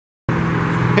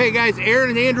Hey guys,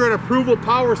 Aaron and Andrew at Approval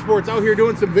Power Sports out here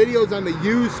doing some videos on the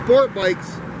used sport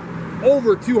bikes.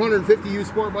 Over 250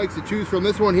 used sport bikes to choose from.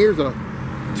 This one here is a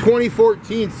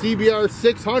 2014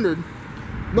 CBR600.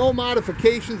 No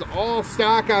modifications, all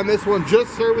stock on this one.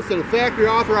 Just serviced at a factory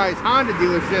authorized Honda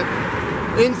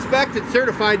dealership. Inspected,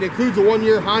 certified, and includes a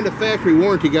 1-year Honda factory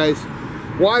warranty, guys.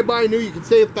 Why buy new? You can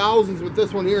save thousands with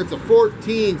this one here. It's a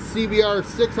 14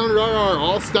 CBR600RR,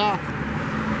 all stock.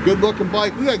 Good looking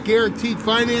bike. We got guaranteed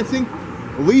financing,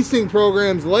 leasing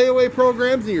programs, layaway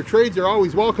programs, and your trades are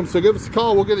always welcome. So give us a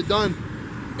call. We'll get it done.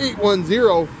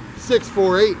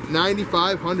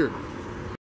 810-648-9500.